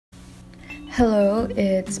Hello,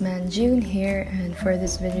 it's Manjun here, and for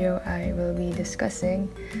this video I will be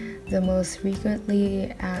discussing the most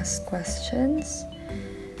frequently asked questions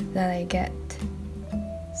that I get.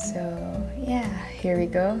 So yeah, here we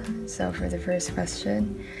go. So for the first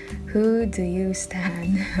question, who do you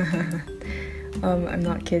stan? I'm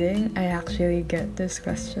not kidding, I actually get this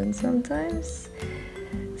question sometimes.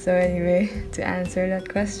 So anyway, to answer that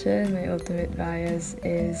question, my ultimate bias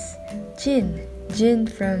is Jin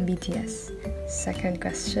from BTS. Second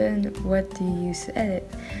question, what do you use to edit?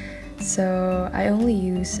 So I only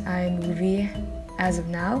use iMovie as of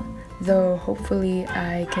now, though hopefully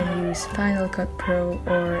I can use Final Cut Pro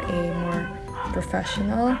or a more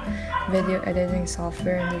professional video editing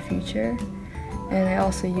software in the future. And I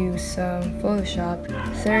also use some Photoshop.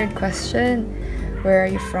 Third question, where are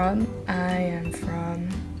you from? I am from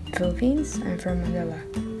Philippines. I'm from Manila.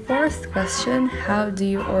 Fourth question, how do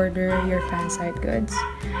you order your fan site goods?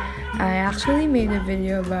 I actually made a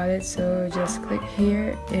video about it, so just click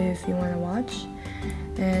here if you want to watch.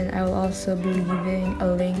 And I will also be leaving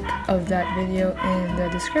a link of that video in the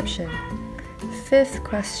description. Fifth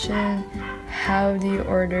question, how do you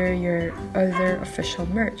order your other official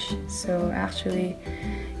merch? So actually,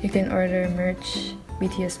 you can order merch,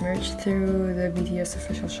 BTS merch, through the BTS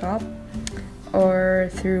official shop or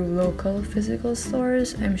through local physical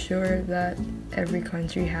stores. I'm sure that every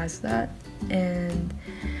country has that. And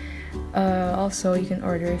also you can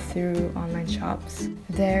order through online shops.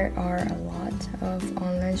 There are a lot of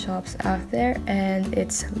online shops out there, and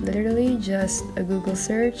it's literally just a Google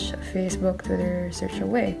search, a Facebook, Twitter search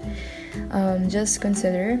away. Just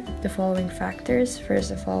consider the following factors.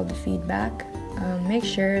 First of all, the feedback. Make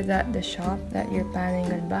sure that the shop that you're planning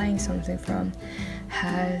on buying something from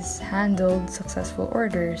has handled successful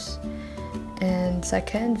orders. And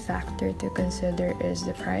second factor to consider is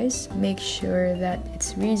the price. Make sure that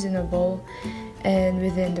it's reasonable and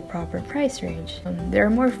within the proper price range. There are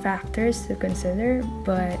more factors to consider,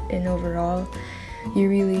 but in overall, you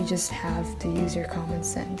really just have to use your common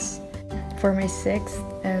sense. For my sixth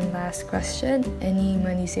and last question, any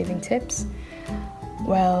money saving tips?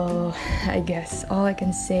 Well, I guess all I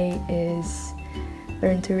can say is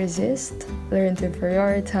learn to resist, learn to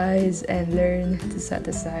prioritize, and learn to set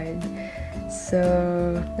aside.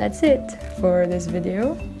 So that's it for this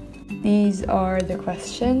video. These are the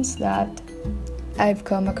questions that I've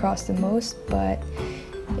come across the most, but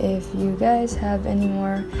if you guys have any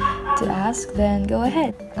more to ask, then go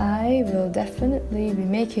ahead. I will definitely be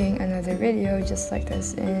making another video just like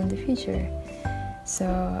this in the future.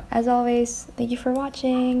 So as always, thank you for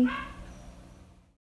watching.